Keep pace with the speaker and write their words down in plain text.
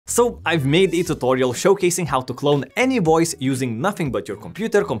So I've made a tutorial showcasing how to clone any voice using nothing but your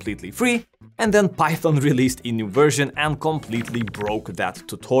computer completely free, and then Python released a new version and completely broke that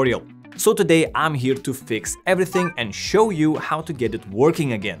tutorial. So today I'm here to fix everything and show you how to get it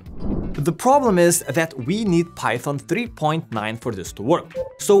working again. The problem is that we need Python 3.9 for this to work,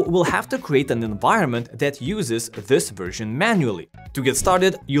 so we'll have to create an environment that uses this version manually. To get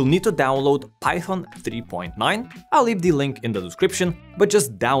started, you'll need to download Python 3.9. I'll leave the link in the description, but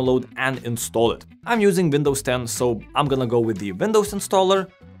just download and install it. I'm using Windows 10, so I'm gonna go with the Windows installer.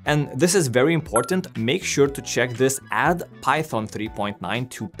 And this is very important, make sure to check this Add Python 3.9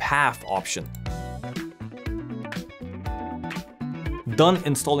 to Path option. Done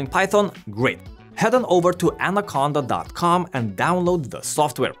installing Python? Great. Head on over to anaconda.com and download the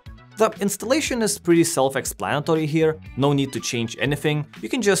software. The installation is pretty self-explanatory here, no need to change anything, you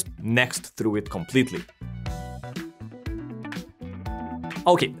can just next through it completely.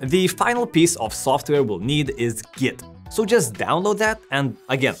 Okay, the final piece of software we'll need is Git. So just download that, and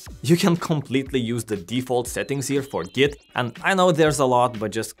again, you can completely use the default settings here for Git, and I know there's a lot,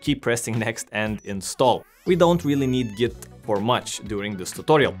 but just keep pressing next and install. We don't really need Git for much during this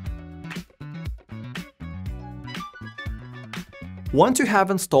tutorial. Once you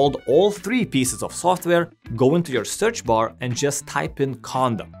have installed all three pieces of software, go into your search bar and just type in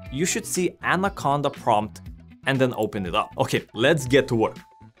Conda. You should see Anaconda prompt and then open it up. Okay, let's get to work.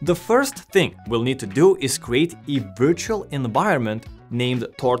 The first thing we'll need to do is create a virtual environment named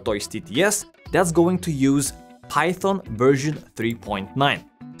Tortoise-tts that's going to use Python version 3.9.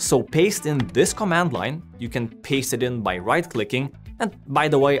 So paste in this command line, you can paste it in by right-clicking, and by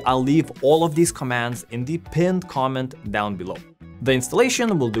the way, I'll leave all of these commands in the pinned comment down below. The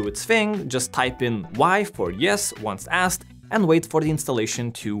installation will do its thing, just type in Y for yes once asked, and wait for the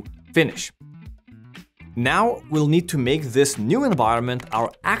installation to finish. Now we'll need to make this new environment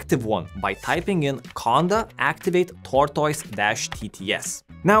our active one by typing in conda activate Tortoise-tts.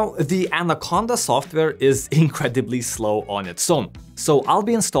 Now the Anaconda software is incredibly slow on its own, so I'll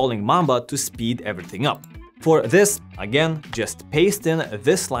be installing Mamba to speed everything up. For this, again, just paste in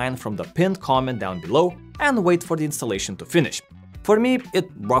this line from the pinned comment down below and wait for the installation to finish. For me,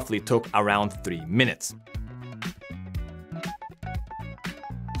 it roughly took around 3 minutes.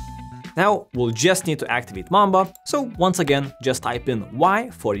 Now we'll just need to activate Mamba, so once again just type in Y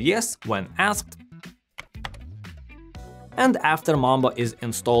for yes when asked. And after Mamba is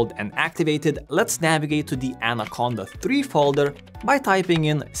installed and activated, let's navigate to the Anaconda 3 folder by typing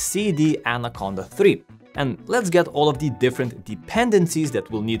in cd anaconda 3. And let's get all of the different dependencies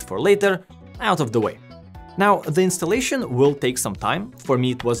that we'll need for later out of the way. Now the installation will take some time, for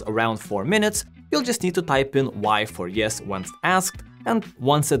me it was around 4 minutes, you'll just need to type in Y for yes once asked. And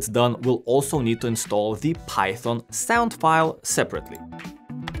once it's done, we'll also need to install the Python sound file separately.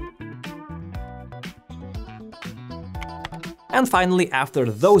 And finally, after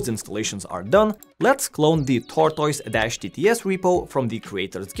those installations are done, let's clone the Tortoise-tts repo from the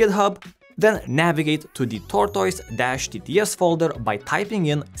creator's GitHub, then navigate to the Tortoise-tts folder by typing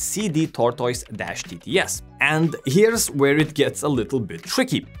in cd Tortoise-tts. And here's where it gets a little bit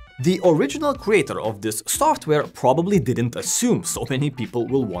tricky. The original creator of this software probably didn't assume so many people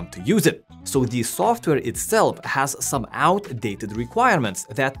will want to use it. So the software itself has some outdated requirements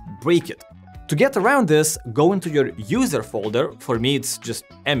that break it. To get around this, go into your user folder, for me it's just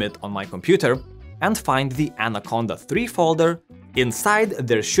Emit on my computer, and find the Anaconda 3 folder. Inside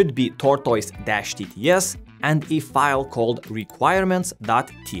there should be Tortoise-tts and a file called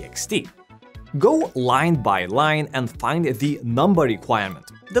requirements.txt. Go line by line and find the number requirement.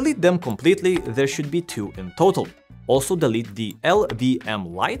 Delete them completely, there should be 2 in total. Also delete the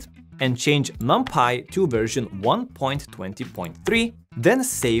LVM Lite and change NumPy to version 1.20.3, then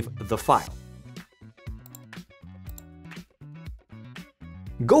save the file.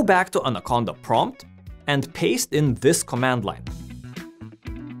 Go back to Anaconda prompt and paste in this command line.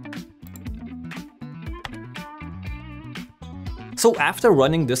 So after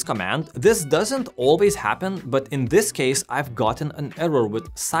running this command, this doesn't always happen, but in this case I've gotten an error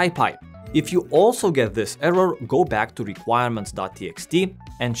with SciPy. If you also get this error, go back to requirements.txt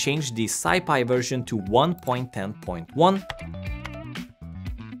and change the SciPy version to 1.10.1.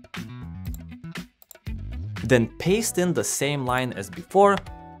 Then paste in the same line as before.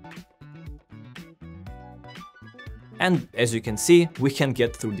 And as you can see, we can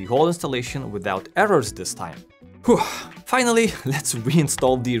get through the whole installation without errors this time. Whew. Finally, let's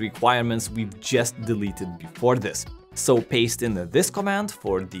reinstall the requirements we've just deleted before this. So paste in this command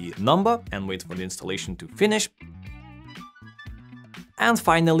for the number and wait for the installation to finish. And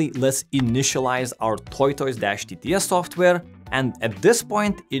finally, let's initialize our Tortoise-tts software and at this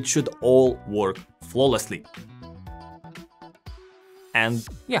point it should all work flawlessly. And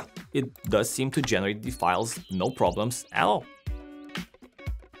yeah, it does seem to generate the files no problems at all.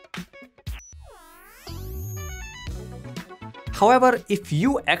 However, if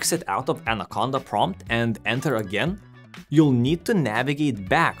you exit out of Anaconda prompt and enter again, you'll need to navigate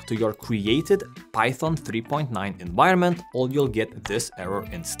back to your created Python 3.9 environment, or you'll get this error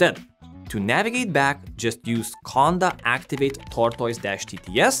instead. To navigate back, just use conda activate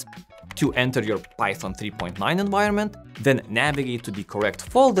Tortoise-tts to enter your Python 3.9 environment, then navigate to the correct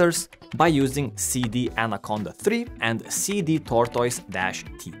folders by using cd anaconda 3 and cd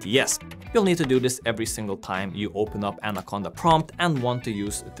tortoise-tts. You'll need to do this every single time you open up Anaconda prompt and want to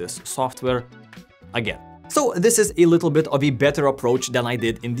use this software again. So this is a little bit of a better approach than I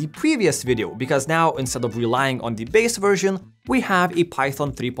did in the previous video, because now instead of relying on the base version, we have a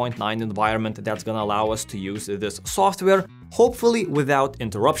Python 3.9 environment that's gonna allow us to use this software, hopefully without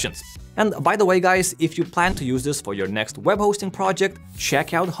interruptions. And by the way guys, if you plan to use this for your next web hosting project,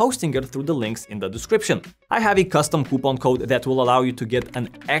 check out Hostinger through the links in the description. I have a custom coupon code that will allow you to get an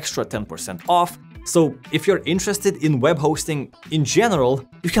extra 10% off. So if you're interested in web hosting in general,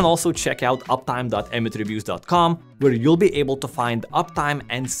 you can also check out uptime.Emit.Reviews.com, where you'll be able to find uptime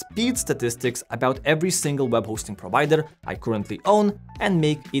and speed statistics about every single web hosting provider I currently own and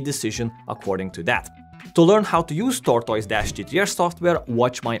make a decision according to that. To learn how to use Tortoise-tts software,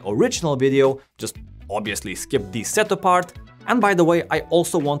 watch my original video, just obviously skip the setup part. And by the way, I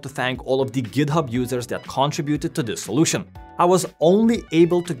also want to thank all of the GitHub users that contributed to this solution. I was only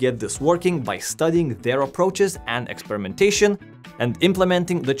able to get this working by studying their approaches and experimentation and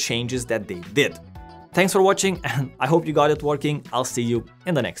implementing the changes that they did. Thanks for watching, and I hope you got it working. I'll see you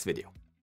in the next video.